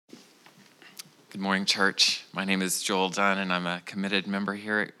Good morning, church. My name is Joel Dunn, and I'm a committed member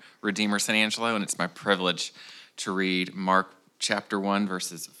here at Redeemer San Angelo, and it's my privilege to read Mark chapter 1,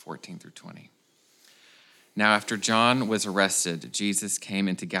 verses 14 through 20. Now, after John was arrested, Jesus came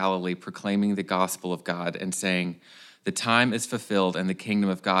into Galilee proclaiming the gospel of God and saying, "The time is fulfilled and the kingdom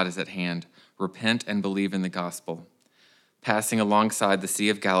of God is at hand. Repent and believe in the gospel." Passing alongside the Sea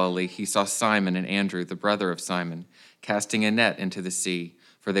of Galilee, he saw Simon and Andrew, the brother of Simon, casting a net into the sea,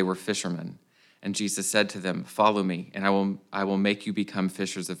 for they were fishermen. And Jesus said to them, "Follow me, and I will make you become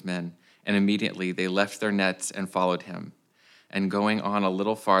fishers of men." And immediately they left their nets and followed him. And going on a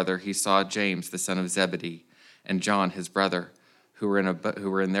little farther, he saw James, the son of Zebedee, and John, his brother, who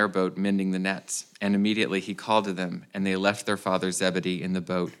were in their boat mending the nets. And immediately he called to them, and they left their father Zebedee in the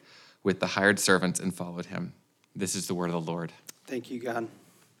boat with the hired servants and followed him. This is the word of the Lord. Thank you, God.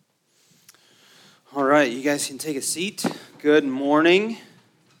 All right, you guys can take a seat. Good morning.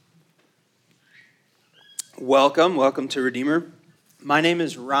 Welcome to Redeemer. My name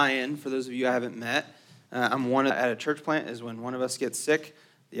is Ryan, for those of you I haven't met. I'm at a church plant is when one of us gets sick,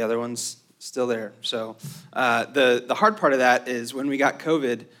 the other one's still there. So the hard part of that is when we got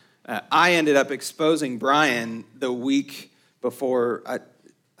COVID, I ended up exposing Brian the week before. I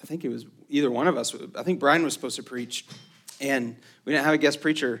think it was either one of us. I think Brian was supposed to preach, and we didn't have a guest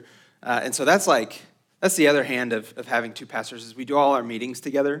preacher. And so that's the other hand of having two pastors is we do all our meetings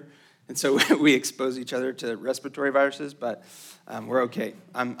together. And so we expose each other to respiratory viruses, but we're okay.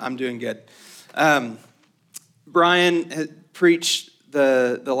 I'm doing good. Brian had preached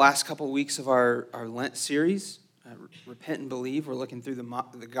the last couple of weeks of our Lent series, Repent and Believe. We're looking through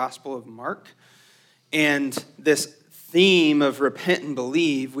the Gospel of Mark. And this theme of repent and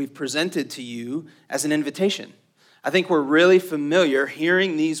believe we've presented to you as an invitation. I think we're really familiar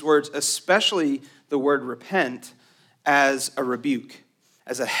hearing these words, especially the word repent, as a rebuke,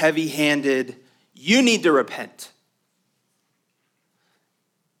 as a heavy-handed, you need to repent.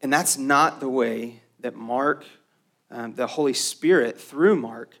 And that's not the way that Mark, the Holy Spirit, through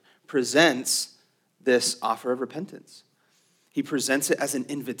Mark, presents this offer of repentance. He presents it as an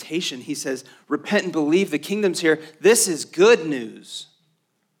invitation. He says, repent and believe, the kingdom's here. This is good news.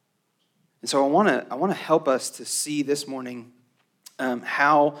 And so I want to help us to see this morning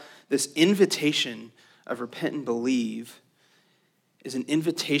how this invitation of repent and believe is an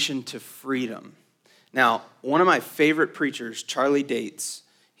invitation to freedom. Now, one of my favorite preachers, Charlie Dates,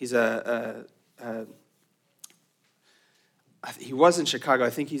 he was in Chicago. I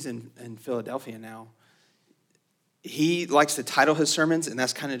think he's in Philadelphia now. He likes to title his sermons, and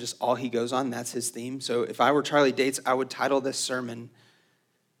that's kind of just all he goes on. That's his theme. So if I were Charlie Dates, I would title this sermon,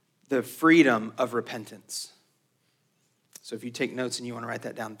 The Freedom of Repentance. So if you take notes and you want to write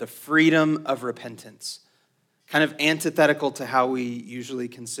that down, The Freedom of Repentance. Kind of antithetical to how we usually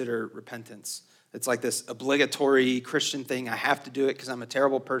consider repentance. It's like this obligatory Christian thing. I have to do it because I'm a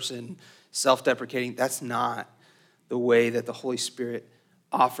terrible person, self-deprecating. That's not the way that the Holy Spirit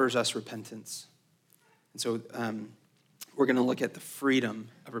offers us repentance. And so we're going to look at the freedom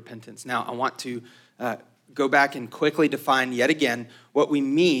of repentance. Now, I want to go back and quickly define yet again what we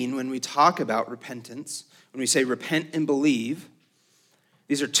mean when we talk about repentance. When we say repent and believe,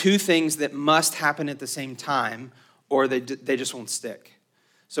 these are two things that must happen at the same time, or they just won't stick.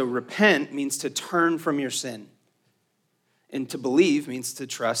 So repent means to turn from your sin. And to believe means to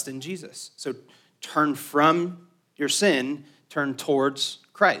trust in Jesus. So turn from your sin, turn towards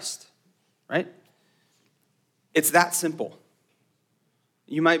Christ, right? It's that simple.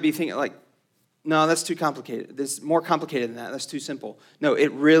 You might be thinking like, no, that's too complicated. This is more complicated than that. That's too simple. No,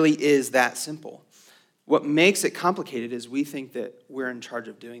 it really is that simple. What makes it complicated is we think that we're in charge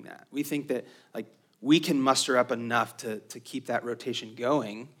of doing that. We think that we can muster up enough to keep that rotation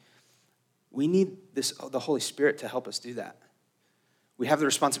going. We need the Holy Spirit to help us do that. We have the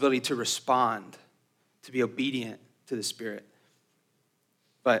responsibility to respond, to be obedient to the Spirit.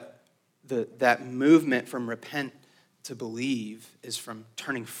 But that movement from repent to believe is from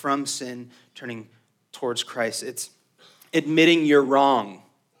turning from sin, turning towards Christ. It's admitting you're wrong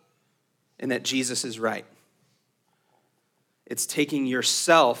and that Jesus is right. It's taking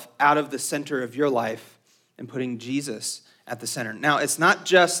yourself out of the center of your life and putting Jesus at the center. Now, it's not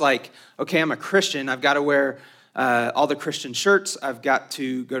just like, okay, I'm a Christian. I've got to wear all the Christian shirts. I've got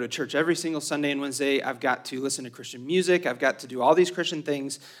to go to church every single Sunday and Wednesday. I've got to listen to Christian music. I've got to do all these Christian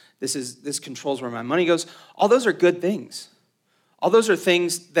things. This controls where my money goes. All those are good things. All those are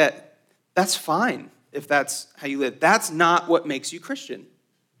things that's fine if that's how you live. That's not what makes you Christian.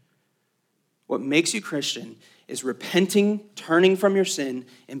 What makes you Christian is repenting, turning from your sin,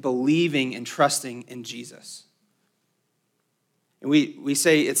 and believing and trusting in Jesus. And we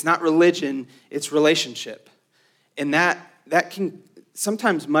say it's not religion, it's relationship. And that can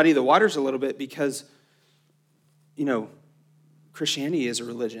sometimes muddy the waters a little bit because, Christianity is a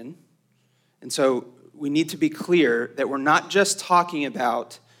religion. And so we need to be clear that we're not just talking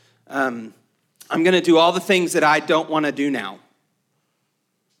about, I'm going to do all the things that I don't want to do now.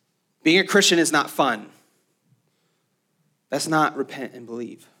 Being a Christian is not fun. That's not repent and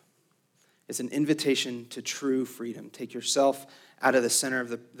believe. It's an invitation to true freedom. Take yourself out of the center of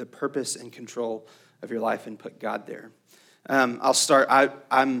the purpose and control of your life and put God there. I'll start.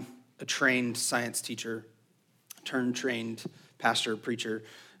 I'm a trained science teacher, turned trained pastor, preacher.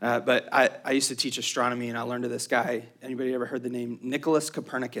 But I used to teach astronomy, and I learned of this guy. Anybody ever heard the name Nicholas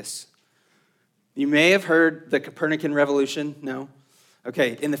Copernicus? You may have heard the Copernican revolution. No?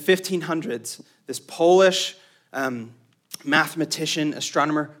 Okay, in the 1500s, this Polish mathematician,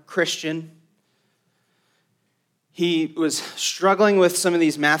 astronomer, Christian, he was struggling with some of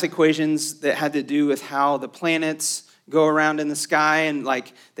these math equations that had to do with how the planets go around in the sky, and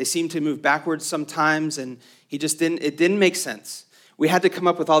they seem to move backwards sometimes, and it didn't make sense. We had to come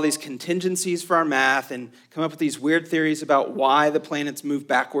up with all these contingencies for our math and come up with these weird theories about why the planets move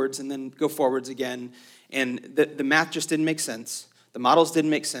backwards and then go forwards again. And the math just didn't make sense. The models didn't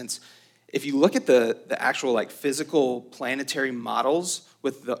make sense. If you look at the actual physical planetary models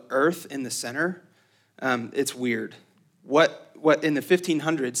with the Earth in the center, it's weird. What in the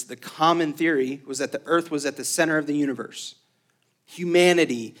 1500s, the common theory was that the Earth was at the center of the universe.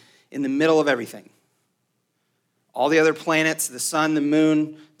 Humanity in the middle of everything. All the other planets, the sun, the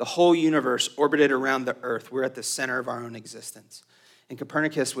moon, the whole universe orbited around the Earth. We're at the center of our own existence. And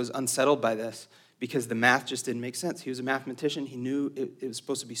Copernicus was unsettled by this because the math just didn't make sense. He was a mathematician. He knew it was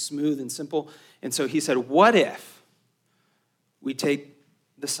supposed to be smooth and simple. And so he said, what if we take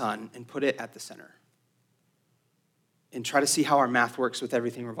the sun and put it at the center and try to see how our math works with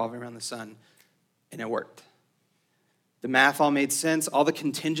everything revolving around the sun? And it worked. The math all made sense. All the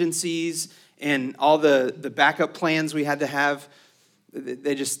contingencies and all the backup plans we had to have,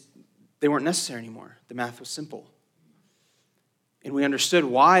 they weren't necessary anymore. The math was simple. And we understood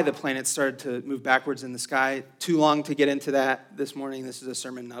why the planets started to move backwards in the sky. Too long to get into that this morning. This is a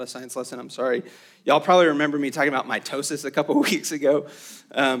sermon, not a science lesson. I'm sorry. Y'all probably remember me talking about mitosis a couple of weeks ago.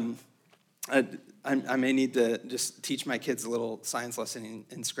 I may need to just teach my kids a little science lesson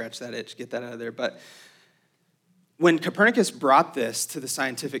and scratch that itch, get that out of there. But when Copernicus brought this to the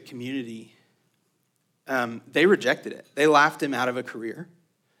scientific community, they rejected it. They laughed him out of a career.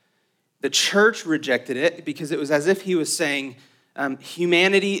 The church rejected it because it was as if he was saying,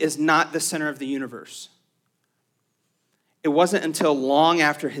 humanity is not the center of the universe. It wasn't until long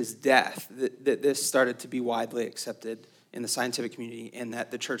after his death that this started to be widely accepted in the scientific community and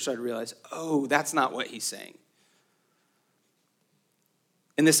that the church started to realize, oh, that's not what he's saying.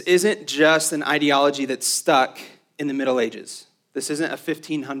 And this isn't just an ideology that's stuck in the Middle Ages. This isn't a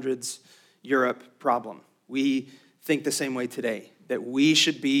 1500s Europe problem. We think the same way today, that we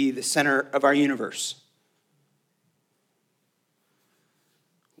should be the center of our universe.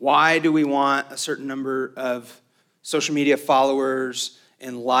 Why do we want a certain number of social media followers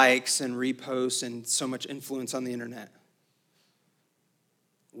and likes and reposts and so much influence on the internet?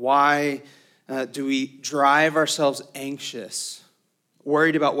 Why do we drive ourselves anxious,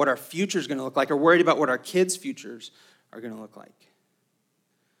 worried about what our future is going to look like, or worried about what our kids' futures are going to look like?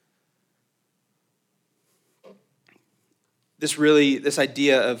 This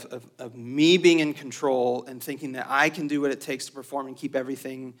idea of me being in control and thinking that I can do what it takes to perform and keep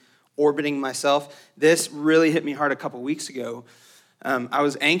everything orbiting myself, this really hit me hard a couple weeks ago. I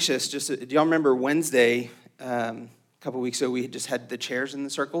was anxious. Do y'all remember Wednesday, a couple weeks ago, we just had the chairs in the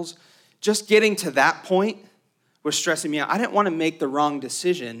circles? Just getting to that point was stressing me out. I didn't want to make the wrong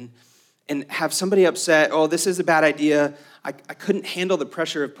decision and have somebody upset, oh, this is a bad idea. I couldn't handle the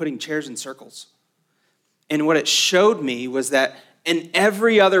pressure of putting chairs in circles. And what it showed me was that in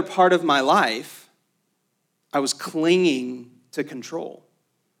every other part of my life, I was clinging to control.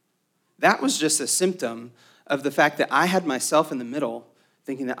 That was just a symptom of the fact that I had myself in the middle,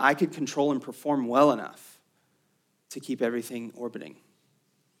 thinking that I could control and perform well enough to keep everything orbiting.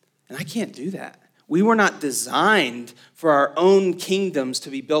 And I can't do that. We were not designed for our own kingdoms to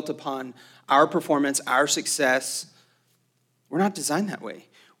be built upon our performance, our success. We're not designed that way.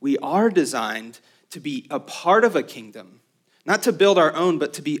 We are designed to be a part of a kingdom, not to build our own,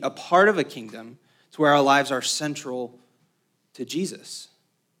 but to be a part of a kingdom to where our lives are central to Jesus.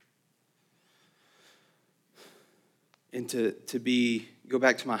 And to go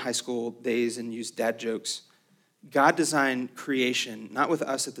back to my high school days and use dad jokes, God designed creation, not with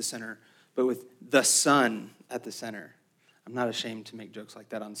us at the center, but with the Son at the center. I'm not ashamed to make jokes like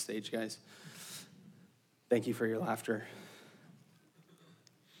that on stage, guys. Thank you for your laughter.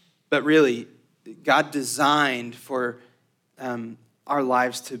 But really, God designed for our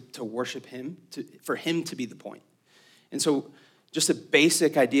lives to worship him, for him to be the point. And so just a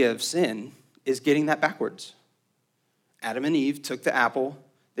basic idea of sin is getting that backwards. Adam and Eve took the apple.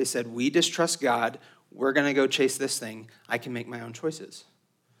 They said, we distrust God. We're going to go chase this thing. I can make my own choices.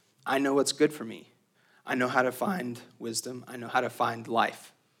 I know what's good for me. I know how to find wisdom. I know how to find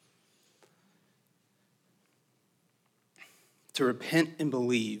life. To repent and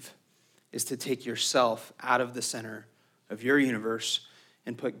believe is to take yourself out of the center of your universe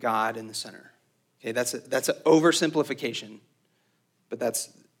and put God in the center. Okay, that's an oversimplification, but that's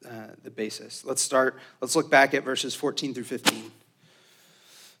the basis. Let's look back at verses 14 through 15.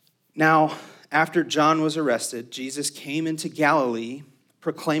 Now, after John was arrested, Jesus came into Galilee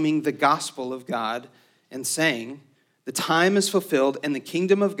proclaiming the gospel of God and saying, the time is fulfilled and the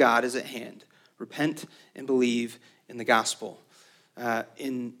kingdom of God is at hand. Repent and believe in the gospel.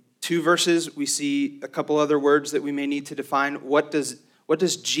 In 2 verses, we see a couple other words that we may need to define. What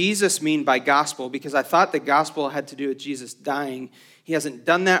does Jesus mean by gospel? Because I thought the gospel had to do with Jesus dying. He hasn't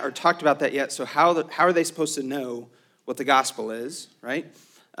done that or talked about that yet, so how are they supposed to know what the gospel is, right?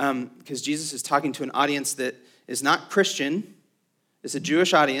 Because Jesus is talking to an audience that is not Christian. It's a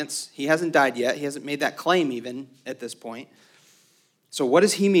Jewish audience. He hasn't died yet. He hasn't made that claim even at this point. So what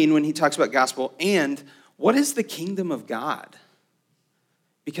does he mean when he talks about gospel? And what is the kingdom of God?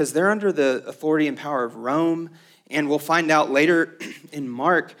 Because they're under the authority and power of Rome. And we'll find out later in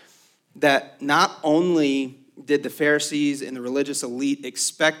Mark that not only did the Pharisees and the religious elite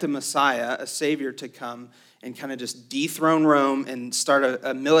expect a Messiah, a Savior, to come and kind of just dethrone Rome and start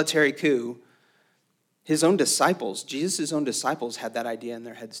a military coup, his own disciples, Jesus' own disciples, had that idea in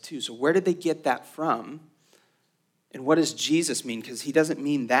their heads too. So where did they get that from? And what does Jesus mean? Because he doesn't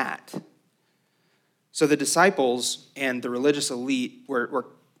mean that. So the disciples and the religious elite were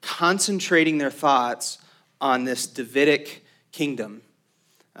concentrating their thoughts on this Davidic kingdom.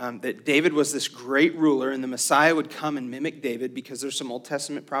 That David was this great ruler and the Messiah would come and mimic David, because there's some Old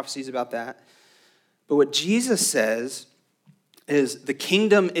Testament prophecies about that. But what Jesus says is the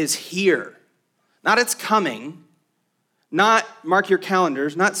kingdom is here. Not it's coming, not mark your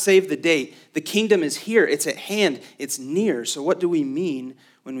calendars, not save the date. The kingdom is here. It's at hand. It's near. So what do we mean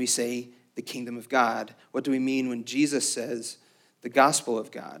when we say the kingdom of God? What do we mean when Jesus says the gospel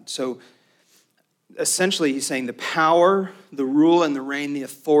of God? So essentially he's saying the power, the rule, and the reign, the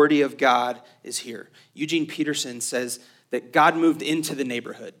authority of God is here. Eugene Peterson says that God moved into the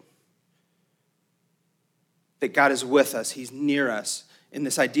neighborhood. That God is with us. He's near us. And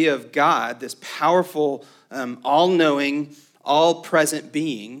this idea of God, this powerful, all-knowing, all-present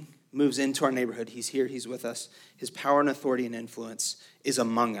being, moves into our neighborhood. He's here. He's with us. His power and authority and influence is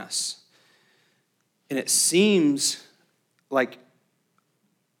among us. And it seems like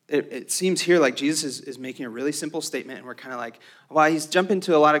it seems here like Jesus is making a really simple statement, and we're kind of like, well, he's jumping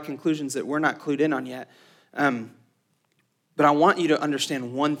to a lot of conclusions that we're not clued in on yet. But I want you to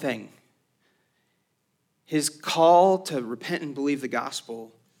understand one thing. His call to repent and believe the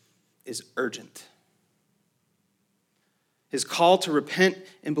gospel is urgent. His call to repent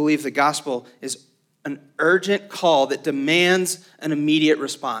and believe the gospel is an urgent call that demands an immediate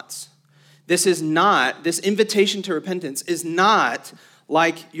response. This invitation to repentance is not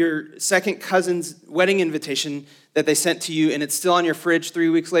like your second cousin's wedding invitation that they sent to you and it's still on your fridge 3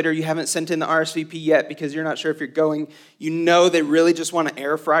 weeks later. You haven't sent in the RSVP yet because you're not sure if you're going. You know they really just want an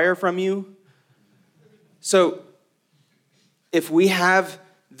air fryer from you. So if we have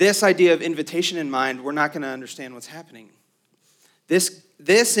this idea of invitation in mind, we're not going to understand what's happening.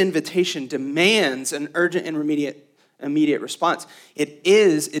 This invitation demands an urgent and immediate response.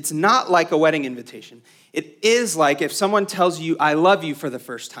 It's not like a wedding invitation. It is like if someone tells you, I love you for the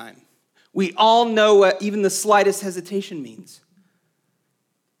first time. We all know what even the slightest hesitation means.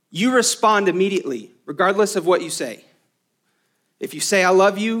 You respond immediately, regardless of what you say. If you say, I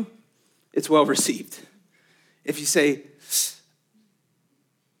love you, it's well received. If you say,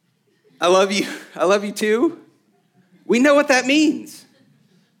 I love you too, we know what that means.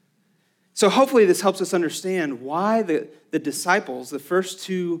 So hopefully this helps us understand why the disciples, the first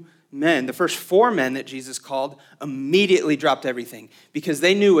 4 men that Jesus called, immediately dropped everything. Because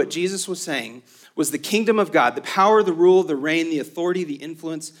they knew what Jesus was saying was the kingdom of God, the power, the rule, the reign, the authority, the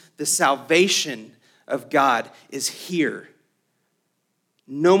influence, the salvation of God is here.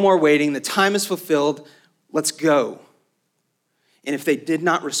 No more waiting. The time is fulfilled. Let's go. And if they did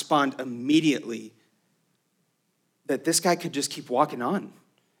not respond immediately, that this guy could just keep walking on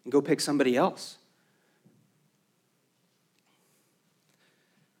and go pick somebody else.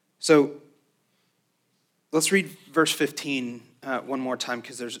 So let's read verse 15 one more time,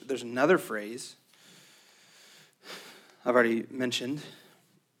 because there's another phrase I've already mentioned.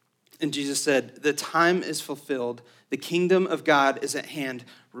 And Jesus said, "The time is fulfilled. The kingdom of God is at hand.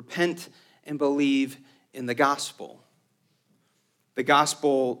 Repent and believe in the gospel." The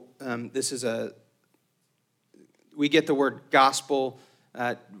gospel, we get the word gospel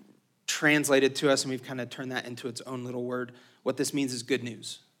translated to us, and we've kind of turned that into its own little word. What this means is good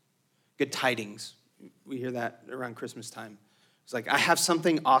news, good tidings. We hear that around Christmas time. It's like, I have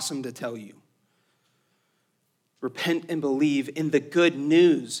something awesome to tell you. Repent and believe in the good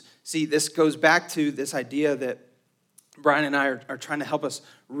news. See, this goes back to this idea that Brian and I are trying to help us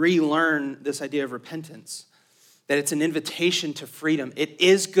relearn this idea of repentance, that it's an invitation to freedom. It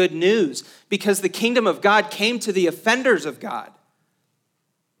is good news because the kingdom of God came to the offenders of God.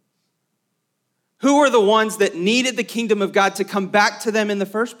 Who were the ones that needed the kingdom of God to come back to them in the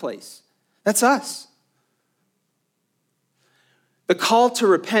first place? That's us. The call to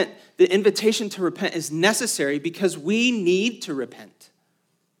repent, the invitation to repent is necessary because we need to repent.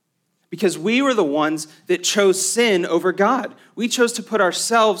 Because we were the ones that chose sin over God. We chose to put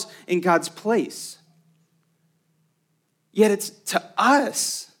ourselves in God's place. Yet it's to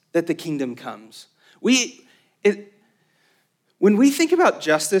us that the kingdom comes. When we think about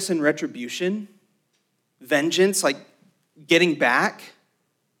justice and retribution, vengeance, like getting back,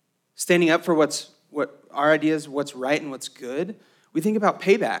 standing up for what our ideas, what's right and what's good, we think about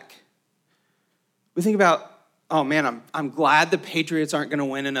payback. We think about, oh man, I'm glad the Patriots aren't going to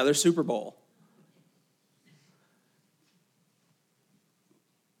win another Super Bowl.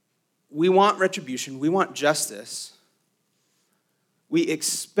 We want retribution. We want justice. We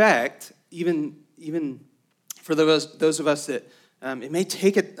expect, even for those of us that, it may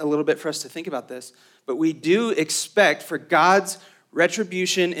take a little bit for us to think about this, but we do expect for God's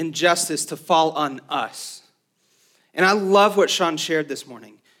retribution and justice to fall on us. And I love what Sean shared this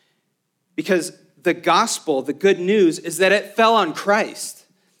morning, because the gospel, the good news, is that it fell on Christ.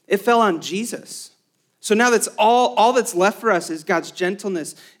 It fell on Jesus. So now that's all that's left for us is God's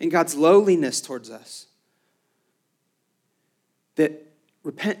gentleness and God's lowliness towards us. That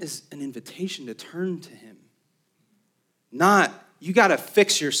repent is an invitation to turn to him. Not, you got to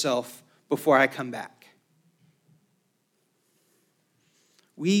fix yourself before I come back.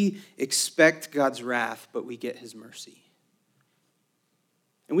 We expect God's wrath, but we get his mercy.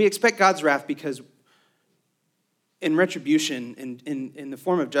 And we expect God's wrath because in retribution, in the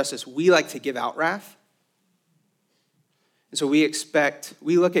form of justice, we like to give out wrath. And so we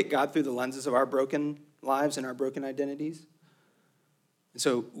look at God through the lenses of our broken lives and our broken identities. And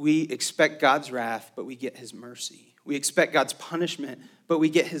so we expect God's wrath, but we get his mercy. We expect God's punishment, but we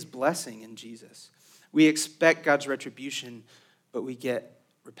get his blessing in Jesus. We expect God's retribution, but we get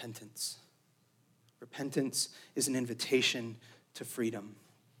repentance. Repentance is an invitation to freedom.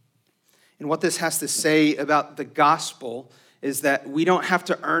 And what this has to say about the gospel is that we don't have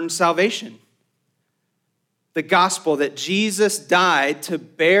to earn salvation. The gospel that Jesus died to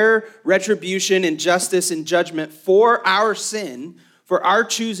bear retribution and justice and judgment for our sin, for our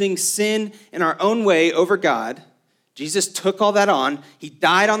choosing sin in our own way over God. Jesus took all that on. He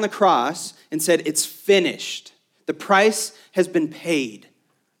died on the cross and said, "It's finished. The price has been paid."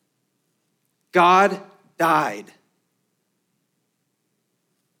 God died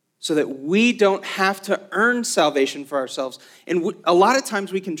so that we don't have to earn salvation for ourselves. And a lot of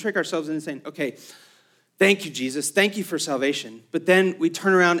times we can trick ourselves into saying, okay, thank you, Jesus. Thank you for salvation. But then we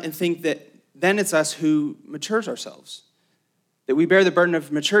turn around and think that then it's us who matures ourselves, that we bear the burden of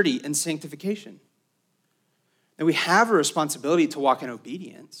maturity and sanctification. And we have a responsibility to walk in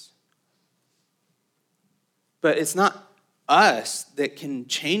obedience. But it's not us that can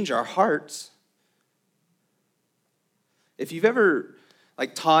change our hearts. If you've ever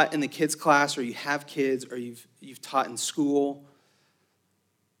taught in the kids class, or you have kids, or you've taught in school,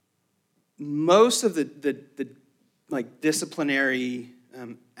 most of the disciplinary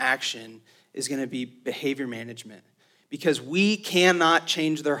action is going to be behavior management, because we cannot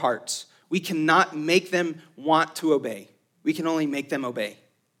change their hearts. We cannot make them want to obey. We can only make them obey.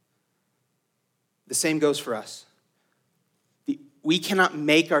 The same goes for us. We cannot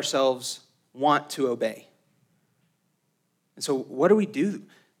make ourselves want to obey. And so what do we do?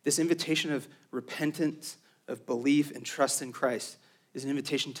 This invitation of repentance, of belief and trust in Christ is an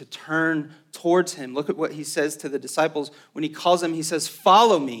invitation to turn towards him. Look at what he says to the disciples. When he calls them, he says,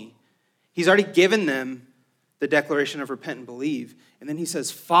 "Follow me." He's already given them the declaration of repent and believe. And then he says,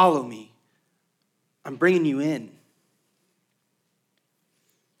 "Follow me. I'm bringing you in."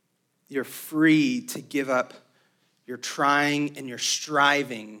 You're free to give up your trying and your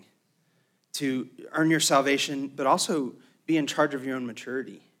striving to earn your salvation, but also be in charge of your own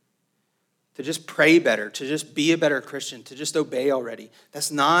maturity. To just pray better, to just be a better Christian, to just obey already.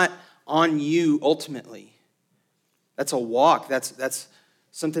 That's not on you ultimately. That's a walk. That's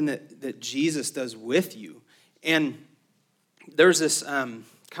something that Jesus does with you. And there's this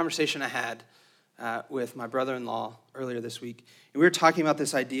conversation I had with my brother-in-law earlier this week. And we were talking about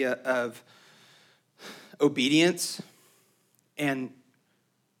this idea of obedience. And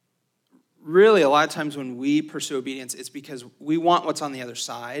really, a lot of times when we pursue obedience, it's because we want what's on the other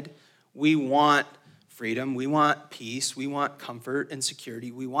side. We want freedom. We want peace. We want comfort and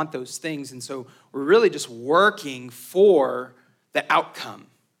security. We want those things. And so we're really just working for the outcome.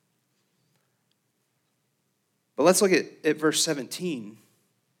 But let's look at verse 17.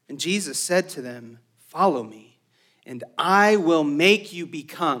 And Jesus said to them, "Follow me, and I will make you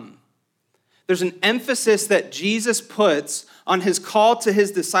become." There's an emphasis that Jesus puts on his call to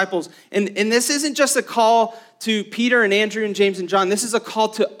his disciples. And this isn't just a call to Peter and Andrew and James and John. This is a call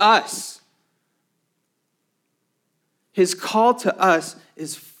to us. His call to us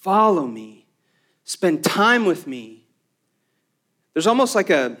is follow me. Spend time with me. There's almost like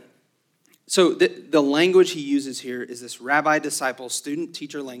so the language he uses here is this rabbi-disciple,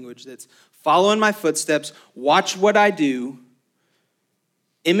 student-teacher language that's follow in my footsteps, watch what I do,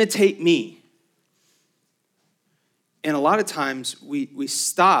 imitate me. And a lot of times we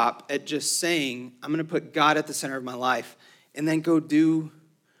stop at just saying, I'm going to put God at the center of my life and then go do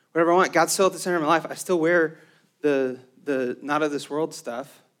whatever I want. God's still at the center of my life. I still wear the not of this world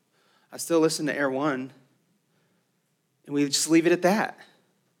stuff. I still listen to Air One. And we just leave it at that.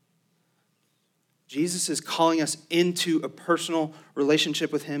 Jesus is calling us into a personal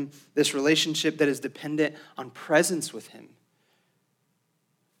relationship with him, this relationship that is dependent on presence with him.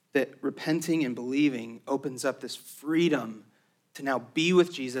 That repenting and believing opens up this freedom to now be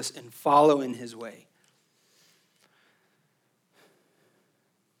with Jesus and follow in his way.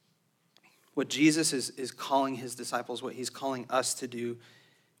 What Jesus is calling his disciples, what he's calling us to do,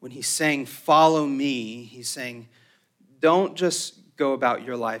 when he's saying, follow me, he's saying, don't just go about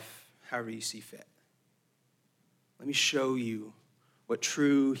your life however you see fit. Let me show you what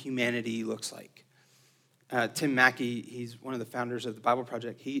true humanity looks like. Tim Mackey, he's one of the founders of the Bible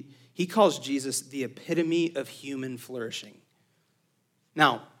Project. He calls Jesus the epitome of human flourishing.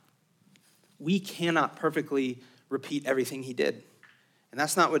 Now, we cannot perfectly repeat everything he did. And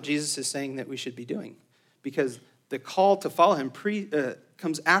that's not what Jesus is saying that we should be doing. Because the call to follow him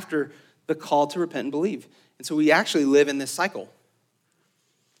comes after the call to repent and believe. And so we actually live in this cycle.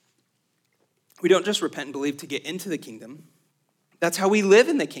 We don't just repent and believe to get into the kingdom. That's how we live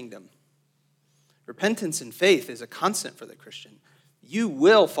in the kingdom. Repentance and faith is a constant for the Christian. You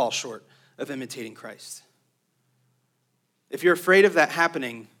will fall short of imitating Christ. If you're afraid of that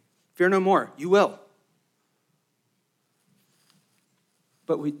happening, fear no more. You will.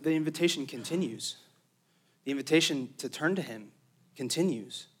 But the invitation continues. The invitation to turn to him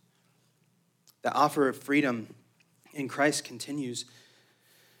continues. The offer of freedom in Christ continues.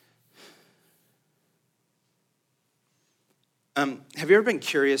 Have you ever been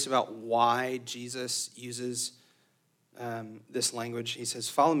curious about why Jesus uses this language? He says,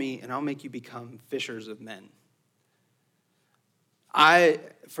 follow me and I'll make you become fishers of men. I,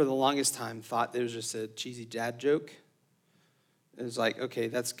 for the longest time, thought it was just a cheesy dad joke. It was like, okay,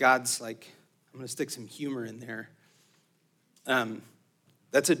 that's God's like, I'm going to stick some humor in there.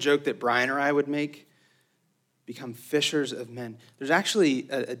 That's a joke that Brian or I would make. Become fishers of men. There's actually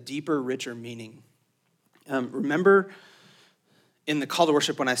a deeper, richer meaning. Remember in the call to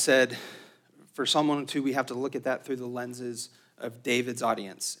worship when I said, for Psalm 102, we have to look at that through the lenses of David's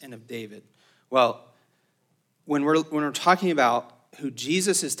audience and of David. Well, when we're talking about who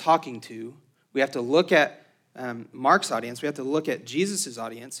Jesus is talking to, we have to look at Mark's audience. We have to look at Jesus'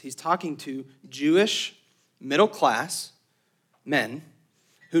 audience. He's talking to Jewish middle-class men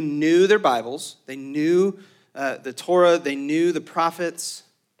who knew their Bibles. They knew the Torah. They knew the prophets.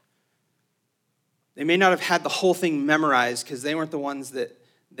 They may not have had the whole thing memorized because they weren't the ones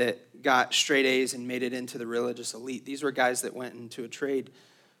that got straight A's and made it into the religious elite. These were guys that went into a trade.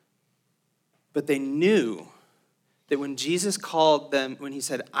 But they knew that when Jesus called them, when he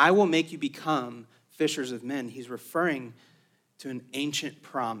said, I will make you become fishers of men, he's referring to an ancient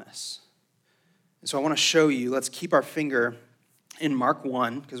promise. And so I want to show you, let's keep our finger in Mark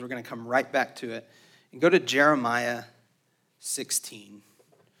 1, because we're going to come right back to it, and go to Jeremiah 16.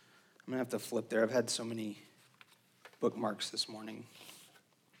 I'm going to have to flip there. I've had so many bookmarks this morning.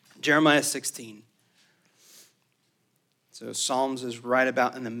 Jeremiah 16. So Psalms is right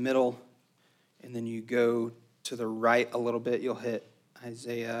about in the middle, and then you go to the right a little bit, you'll hit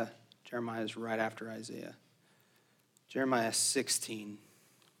Isaiah, Jeremiah is right after Isaiah. Jeremiah 16.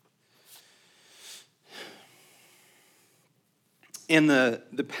 And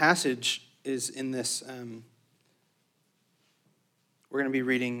the passage is in this, we're going to be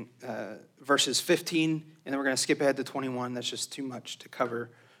reading verses 15, and then we're going to skip ahead to 21. That's just too much to cover.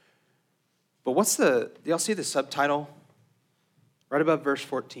 But do y'all see the subtitle? Right above verse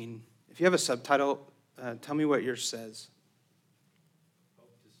 14. If you have a subtitle, tell me what yours says.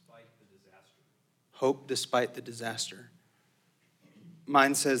 Hope despite the disaster. Hope despite the disaster.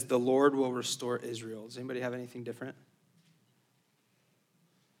 Mine says, the Lord will restore Israel. Does anybody have anything different?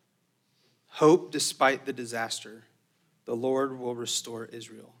 Hope despite the disaster. The Lord will restore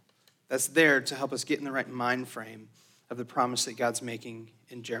Israel. That's there to help us get in the right mind frame of the promise that God's making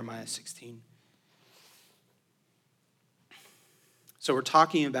in Jeremiah 16. So we're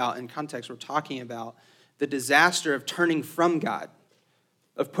talking about, in context, we're talking about the disaster of turning from God,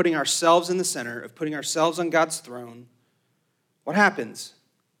 of putting ourselves in the center, of putting ourselves on God's throne. What happens?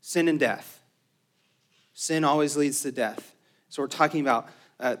 Sin and death. Sin always leads to death. So we're talking about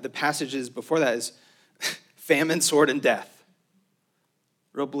the passages before that is famine, sword, and death.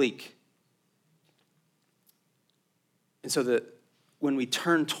 Real bleak. And so when we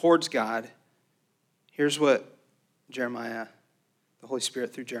turn towards God, here's what Jeremiah, the Holy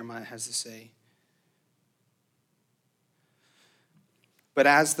Spirit through Jeremiah has to say. But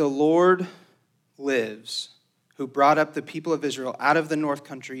as the Lord lives, who brought up the people of Israel out of the north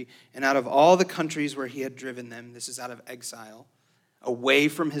country and out of all the countries where he had driven them, this is out of exile, away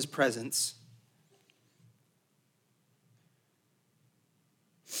from his presence.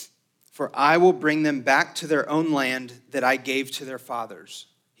 For I will bring them back to their own land that I gave to their fathers.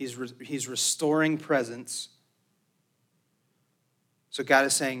 He's restoring presence. So God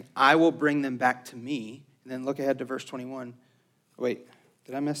is saying, I will bring them back to me. And then look ahead to verse 21. Wait,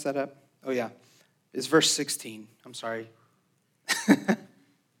 did I mess that up? Oh, yeah. It's verse 16. I'm sorry.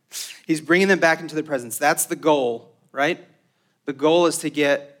 He's bringing them back into the presence. That's the goal, right? The goal is to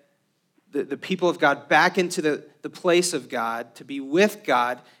get the people of God back into the place of God, to be with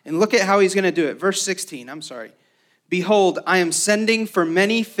God. And look at how he's going to do it. Verse 16, I'm sorry. Behold, I am sending for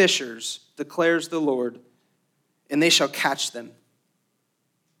many fishers, declares the Lord, and they shall catch them.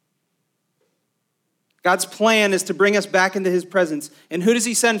 God's plan is to bring us back into his presence. And who does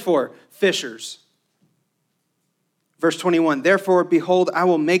he send for? Fishers. Verse 21, therefore, behold, I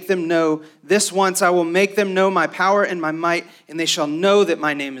will make them know, this once I will make them know my power and my might, and they shall know that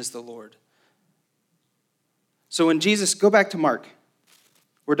my name is the Lord. So when Jesus, go back to Mark.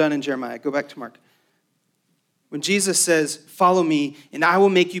 We're done in Jeremiah. Go back to Mark. When Jesus says, follow me, and I will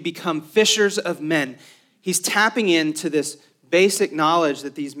make you become fishers of men, he's tapping into this basic knowledge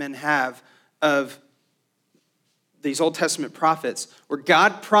that these men have of these Old Testament prophets, where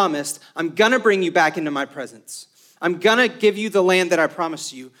God promised, I'm going to bring you back into my presence. I'm going to give you the land that I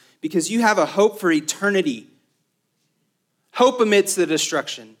promised you because you have a hope for eternity. Hope amidst the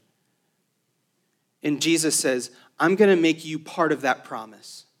destruction. And Jesus says, I'm going to make you part of that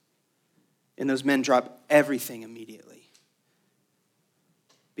promise. And those men drop everything immediately.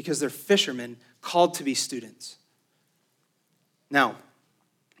 Because they're fishermen called to be students. Now,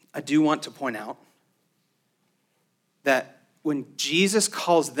 I do want to point out that when Jesus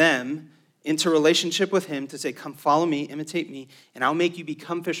calls them into relationship with him to say, come follow me, imitate me, and I'll make you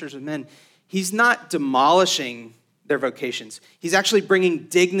become fishers of men, he's not demolishing their vocations. He's actually bringing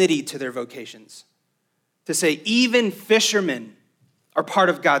dignity to their vocations. To say, even fishermen are part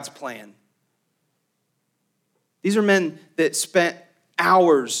of God's plan. These are men that spent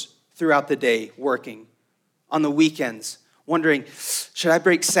hours throughout the day working, on the weekends, wondering, should I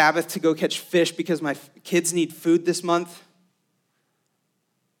break Sabbath to go catch fish because my kids need food this month?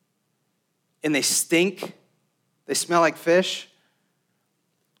 And they stink. They smell like fish.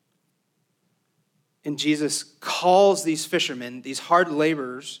 And Jesus calls these fishermen, these hard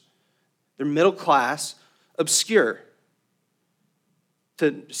laborers, they're middle class, obscure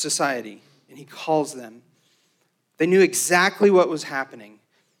to society. And he calls them. They knew exactly what was happening.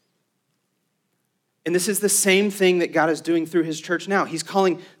 And this is the same thing that God is doing through his church now. He's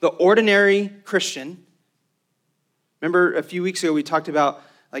calling the ordinary Christian. Remember a few weeks ago we talked about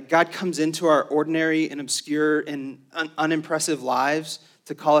like God comes into our ordinary and obscure and unimpressive lives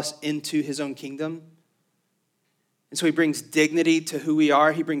to call us into his own kingdom. And so he brings dignity to who we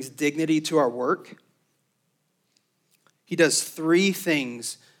are. He brings dignity to our work. He does three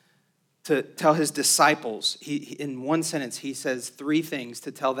things to tell his disciples. In one sentence, he says three things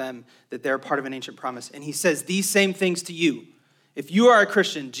to tell them that they're part of an ancient promise. And he says these same things to you. If you are a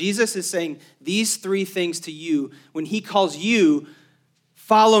Christian, Jesus is saying these three things to you when he calls you,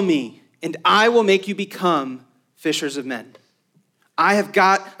 follow me. and I will make you become fishers of men. I have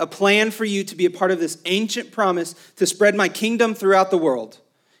got a plan for you to be a part of this ancient promise to spread my kingdom throughout the world.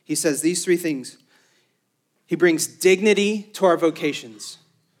 He says these three things. He brings dignity to our vocations.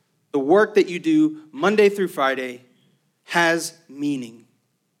 The work that you do Monday through Friday has meaning.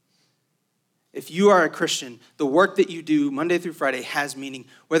 If you are a Christian, the work that you do Monday through Friday has meaning.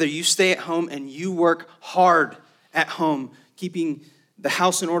 Whether you stay at home and you work hard at home, keeping the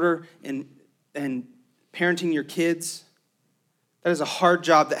house in order and parenting your kids, that is a hard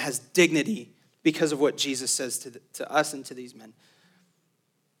job that has dignity because of what Jesus says to us and to these men.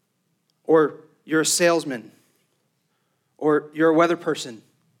 Or you're a salesman, or you're a weather person.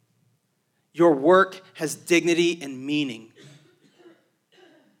 Your work has dignity and meaning.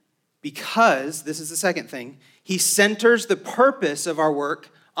 Because, this is the second thing, he centers the purpose of our work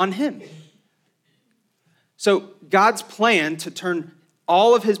on him. So God's plan to turn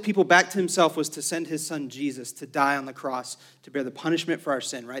all of his people back to himself was to send his son Jesus to die on the cross, to bear the punishment for our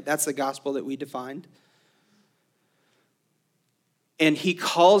sin, right? That's the gospel that we defined. And he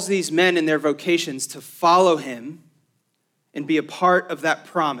calls these men in their vocations to follow him and be a part of that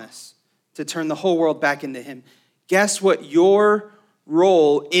promise to turn the whole world back into him. Guess what your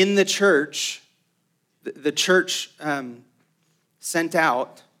role in the church sent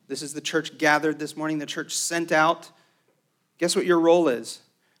out. This is the church gathered this morning. The church sent out. Guess what your role is?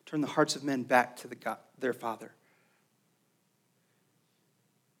 Turn the hearts of men back to their Father.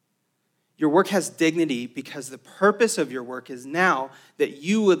 Your work has dignity because the purpose of your work is now that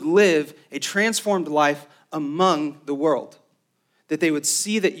you would live a transformed life among the world. That they would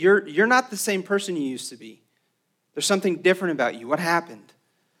see that you're not the same person you used to be. There's something different about you. What happened?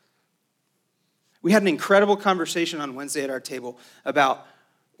 We had an incredible conversation on Wednesday at our table about,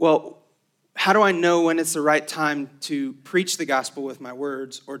 well, how do I know when it's the right time to preach the gospel with my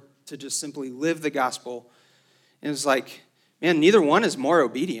words or to just simply live the gospel? And it was like, man, neither one is more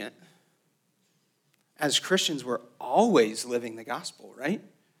obedient. As Christians, we're always living the gospel, right?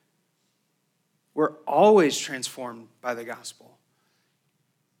 We're always transformed by the gospel.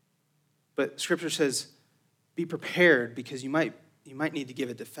 But Scripture says, be prepared because you might need to give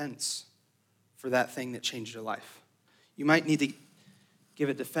a defense for that thing that changed your life. You might need to give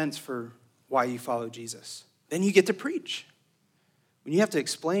a defense for why you follow Jesus. Then you get to preach. When you have to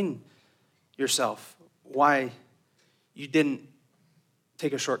explain yourself why you didn't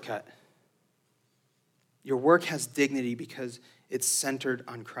take a shortcut. Your work has dignity because it's centered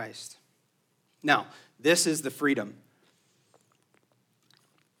on Christ. Now, this is the freedom.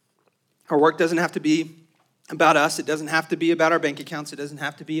 Our work doesn't have to be about us. It doesn't have to be about our bank accounts. It doesn't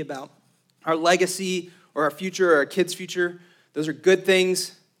have to be about our legacy or our future or our kids' future. Those are good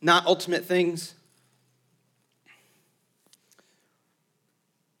things, not ultimate things.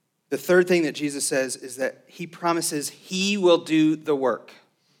 The third thing that Jesus says is that he promises he will do the work.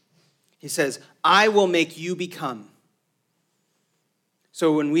 He says, I will make you become.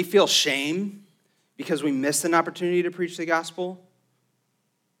 So when we feel shame because we missed an opportunity to preach the gospel,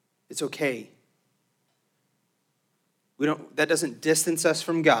 it's okay. That doesn't distance us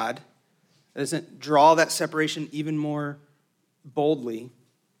from God. That doesn't draw that separation even more boldly.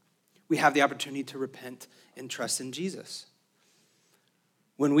 We have the opportunity to repent and trust in Jesus.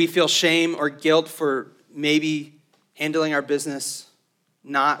 When we feel shame or guilt for maybe handling our business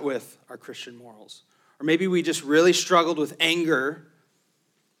not with our Christian morals, or maybe we just really struggled with anger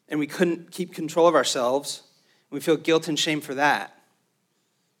and we couldn't keep control of ourselves, and we feel guilt and shame for that,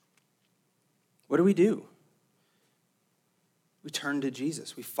 what do? We turn to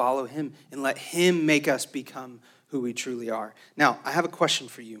Jesus. We follow him and let him make us become who we truly are. Now, I have a question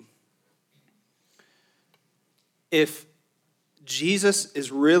for you. If Jesus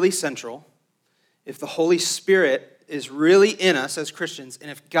is really central, if the Holy Spirit is really in us as Christians,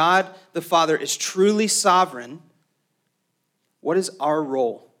 and if God the Father is truly sovereign, what is our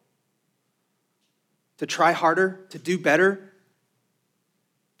role? To try harder, to do better,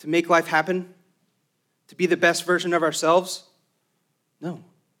 to make life happen, to be the best version of ourselves? No.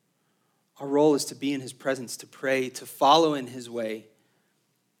 Our role is to be in his presence, to pray, to follow in his way,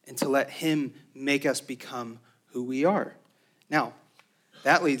 and to let him make us become who we are. Now,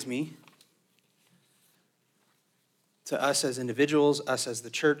 that leads me to us as individuals, us as the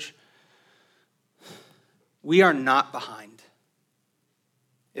church. We are not behind.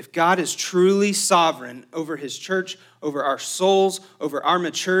 If God is truly sovereign over his church, over our souls, over our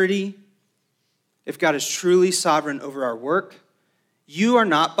maturity, if God is truly sovereign over our work, you are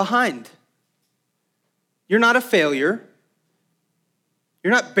not behind. You're not a failure.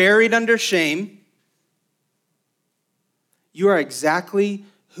 You're not buried under shame. You are exactly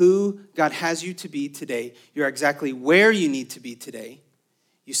who God has you to be today. You're exactly where you need to be today.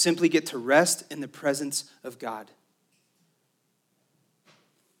 You simply get to rest in the presence of God.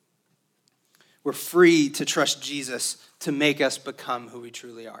 We're free to trust Jesus to make us become who we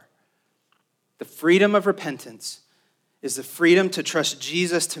truly are. The freedom of repentance is the freedom to trust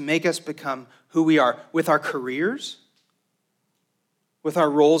Jesus to make us become who we are with our careers, with our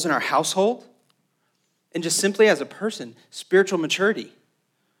roles in our household, and just simply as a person, spiritual maturity.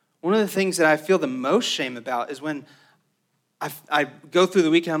 One of the things that I feel the most shame about is when I go through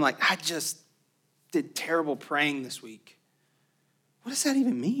the week and I'm like, I just did terrible praying this week. What does that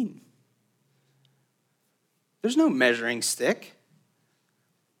even mean? There's no measuring stick.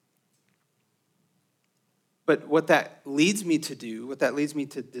 But what that leads me to do, what that leads me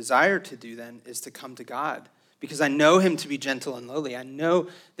to desire to do then, is to come to God. Because I know him to be gentle and lowly. I know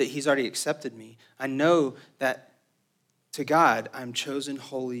that he's already accepted me. I know that to God, I'm chosen,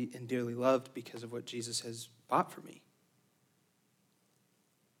 holy, and dearly loved because of what Jesus has bought for me.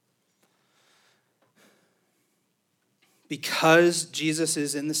 Because Jesus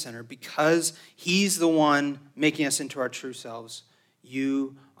is in the center, because he's the one making us into our true selves,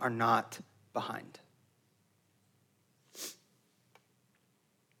 you are not behind.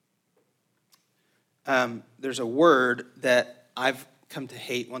 There's a word that I've come to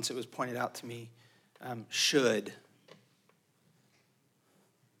hate once it was pointed out to me. Should.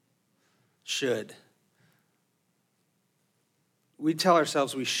 Should. We tell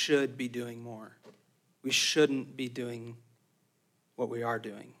ourselves we should be doing more. We shouldn't be doing what we are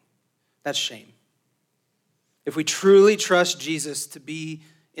doing. That's shame. If we truly trust Jesus to be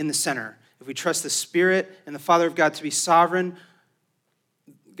in the center, if we trust the Spirit and the Father of God to be sovereign,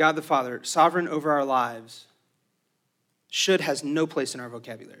 God the Father, sovereign over our lives, should has no place in our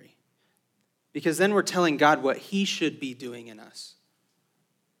vocabulary. Because then we're telling God what he should be doing in us,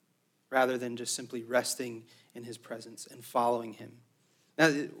 rather than just simply resting in his presence and following him.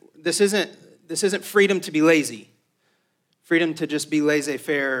 Now, this isn't freedom to be lazy. Freedom to just be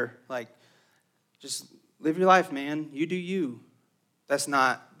laissez-faire, like, just live your life, man. You do you. That's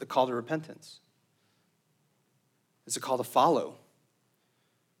not the call to repentance. It's a call to follow,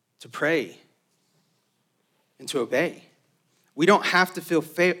 to pray, and to obey. We don't have to feel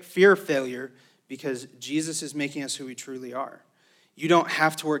fear of failure because Jesus is making us who we truly are. You don't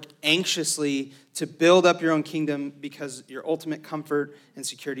have to work anxiously to build up your own kingdom because your ultimate comfort and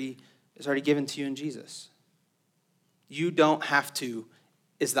security is already given to you in Jesus. You don't have to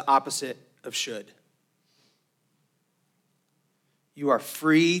is the opposite of should. You are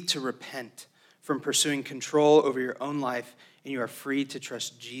free to repent from pursuing control over your own life, and you are free to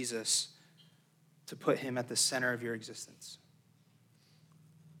trust Jesus to put him at the center of your existence.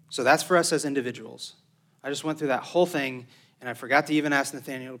 So that's for us as individuals. I just went through that whole thing, and I forgot to even ask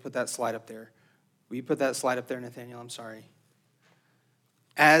Nathaniel to put that slide up there. Will you put that slide up there, Nathaniel? I'm sorry.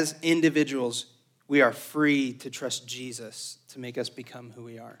 As individuals, we are free to trust Jesus to make us become who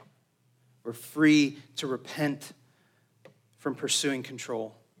we are. We're free to repent from pursuing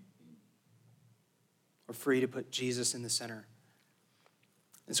control. We're free to put Jesus in the center.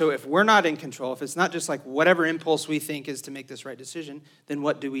 And so if we're not in control, if it's not just like whatever impulse we think is to make this right decision, then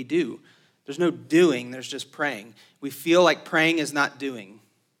what do we do? There's no doing, there's just praying. We feel like praying is not doing,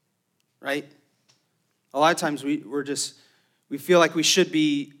 right? A lot of times we feel like we should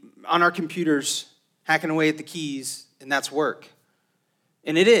be on our computers hacking away at the keys, and that's work.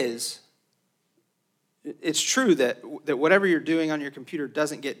 And it is. It's true that whatever you're doing on your computer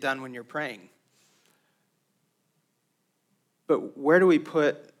doesn't get done when you're praying. But where do we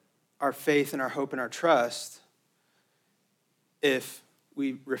put our faith and our hope and our trust if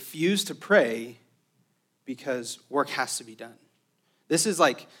we refuse to pray because work has to be done? This is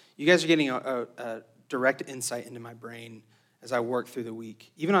like, you guys are getting a direct insight into my brain as I work through the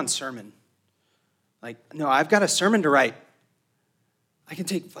week, even on sermon. Like, no, I've got a sermon to write. I can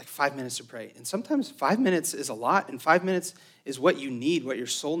take like 5 minutes to pray. And sometimes 5 minutes is a lot, and 5 minutes is what you need, what your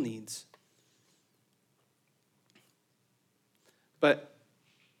soul needs. But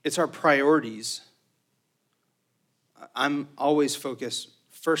it's our priorities. I'm always focused,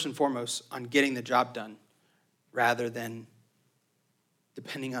 first and foremost, on getting the job done rather than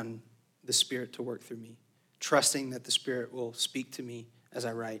depending on the Spirit to work through me, trusting that the Spirit will speak to me as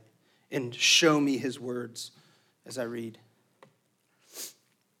I write and show me his words as I read.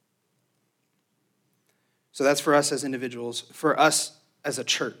 So that's for us as individuals. For us as a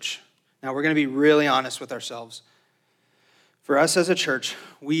church, now we're going to be really honest with ourselves. For us as a church,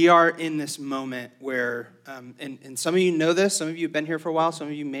 we are in this moment where, and some of you know this, some of you have been here for a while, some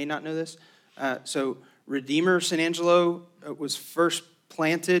of you may not know this. So Redeemer San Angelo was first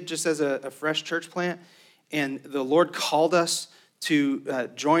planted just as a fresh church plant, and the Lord called us to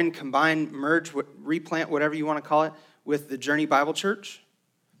join, combine, merge, replant, whatever you want to call it, with the Journey Bible Church.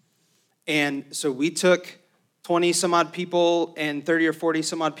 And so we took 20 some odd people and 30 or 40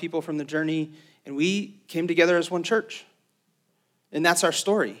 some odd people from the Journey, and we came together as one church. And that's our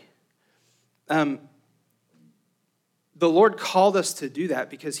story. The Lord called us to do that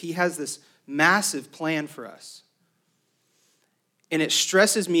because he has this massive plan for us. And it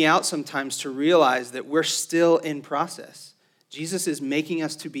stresses me out sometimes to realize that we're still in process. Jesus is making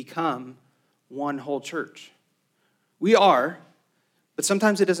us to become one whole church. We are, but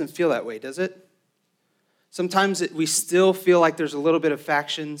sometimes it doesn't feel that way, does it? Sometimes we still feel like there's a little bit of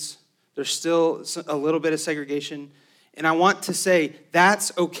factions. There's still a little bit of segregation. And I want to say,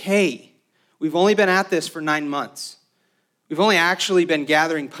 that's okay. We've only been at this for 9 months. We've only actually been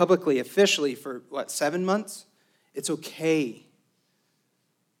gathering publicly, officially, for, 7 months? It's okay.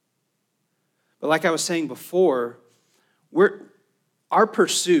 But like I was saying before, our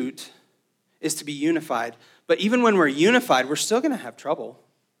pursuit is to be unified. But even when we're unified, we're still going to have trouble.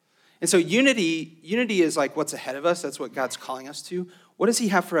 And so unity is like what's ahead of us. That's what God's calling us to. What does he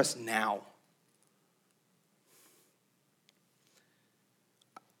have for us now?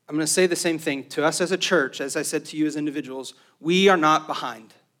 I'm going to say the same thing to us as a church, as I said to you as individuals. We are not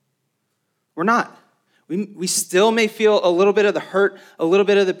behind. We're not. We still may feel a little bit of the hurt, a little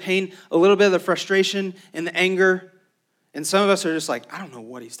bit of the pain, a little bit of the frustration and the anger. And some of us are just like, I don't know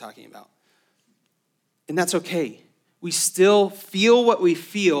what he's talking about. And that's okay. We still feel what we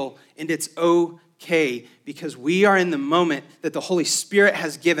feel, and it's okay because we are in the moment that the Holy Spirit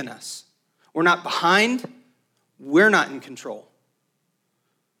has given us. We're not behind. We're not in control.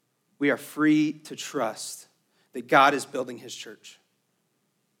 We are free to trust that God is building his church.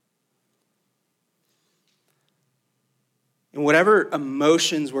 And whatever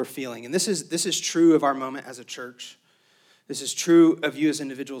emotions we're feeling, and this is true of our moment as a church. This is true of you as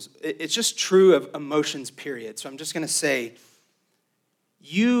individuals. It's just true of emotions, period. So I'm just going to say,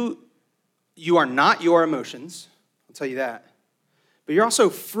 you are not your emotions. I'll tell you that. But you're also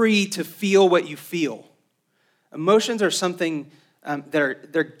free to feel what you feel. Emotions are something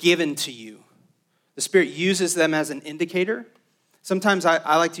they're given to you. The Spirit uses them as an indicator. Sometimes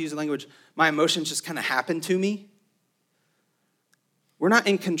I like to use the language, my emotions just kind of happen to me. We're not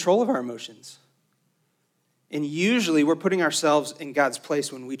in control of our emotions. And usually we're putting ourselves in God's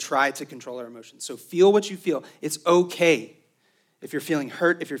place when we try to control our emotions. So feel what you feel. It's okay. If you're feeling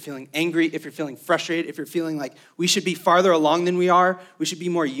hurt, if you're feeling angry, if you're feeling frustrated, if you're feeling like we should be farther along than we are, we should be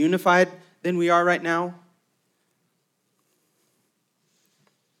more unified than we are right now.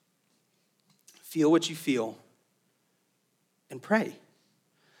 Feel what you feel and pray.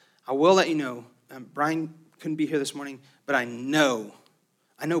 I will let you know, Brian couldn't be here this morning, but I know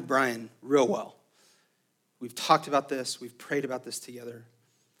Brian real well. We've talked about this. We've prayed about this together.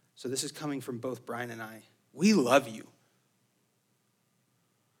 So this is coming from both Brian and I. We love you.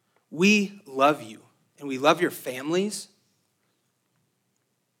 We love you. And we love your families.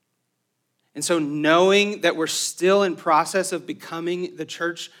 And so knowing that we're still in process of becoming the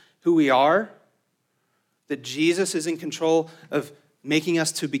church who we are, that Jesus is in control of making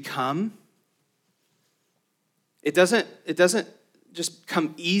us to become, it doesn't just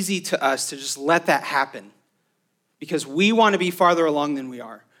come easy to us to just let that happen. Because we want to be farther along than we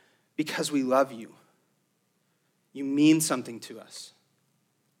are. Because we love you. You mean something to us.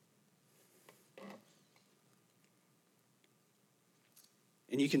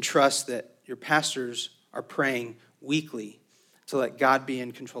 And you can trust that your pastors are praying weekly to let God be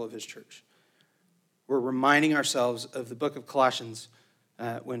in control of his church. We're reminding ourselves of the book of Colossians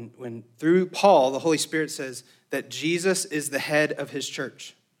when through Paul, the Holy Spirit says that Jesus is the head of his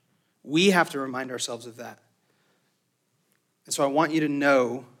church. We have to remind ourselves of that. And so I want you to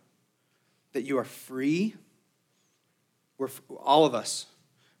know that you are free. We're all of us,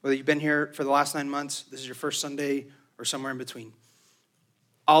 whether you've been here for the last 9 months, this is your first Sunday, or somewhere in between.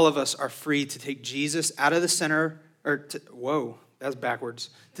 All of us are free to take Jesus out of the center, that's backwards.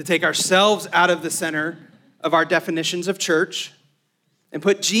 To take ourselves out of the center of our definitions of church and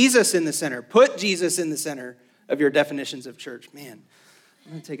put Jesus in the center. Put Jesus in the center of your definitions of church. Man,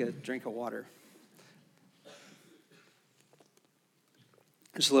 I'm going to take a drink of water.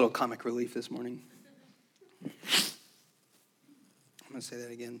 Just a little comic relief this morning. I'm going to say that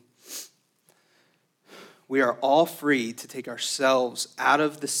again. We are all free to take ourselves out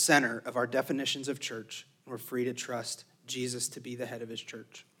of the center of our definitions of church. And we're free to trust Jesus to be the head of his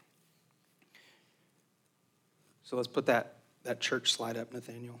church. So let's put that church slide up,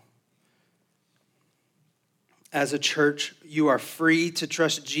 Nathaniel. as a church, you are free to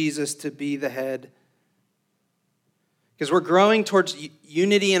trust Jesus to be the head. Because we're growing towards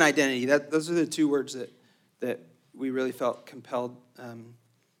unity and identity. Those are the two words that we really felt compelled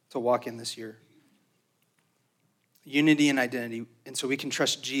to walk in this year. Unity and identity. And so we can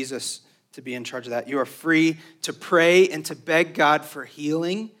trust Jesus to be in charge of that. You are free to pray and to beg God for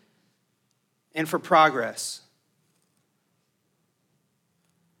healing and for progress.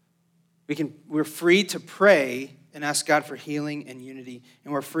 We're free to pray and ask God for healing and unity.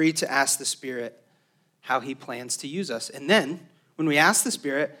 And we're free to ask the Spirit how he plans to use us. And then, when we ask the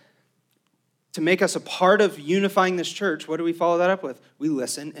Spirit to make us a part of unifying this church, what do we follow that up with? We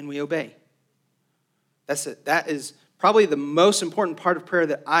listen and we obey. That's it. That is probably the most important part of prayer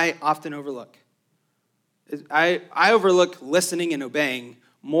that I often overlook. I overlook listening and obeying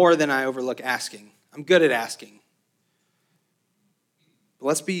more than I overlook asking. I'm good at asking. But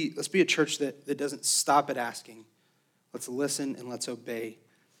let's be a church that doesn't stop at asking. Let's listen and let's obey.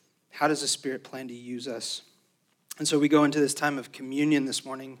 How does the Spirit plan to use us? And so we go into this time of communion this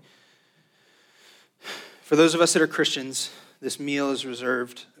morning. For those of us that are Christians, this meal is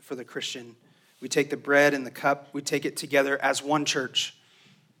reserved for the Christian. We take the bread and the cup. We take it together as one church.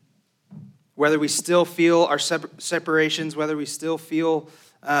 Whether we still feel our separations, whether we still feel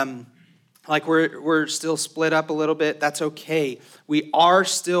like we're still split up a little bit, that's okay. We are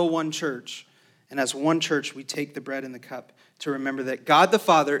still one church. And as one church, we take the bread and the cup to remember that God the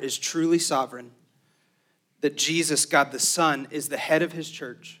Father is truly sovereign, that Jesus, God the Son, is the head of his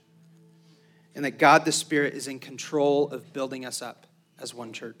church, and that God the Spirit is in control of building us up as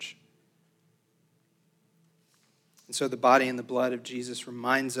one church. And so the body and the blood of Jesus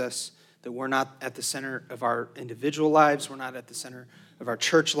reminds us that we're not at the center of our individual lives. We're not at the center of our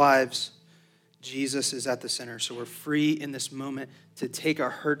church lives. Jesus is at the center. So we're free in this moment to take our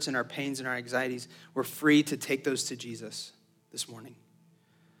hurts and our pains and our anxieties. We're free to take those to Jesus this morning.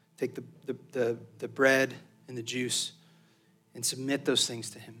 Take the bread and the juice and submit those things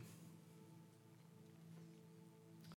to him.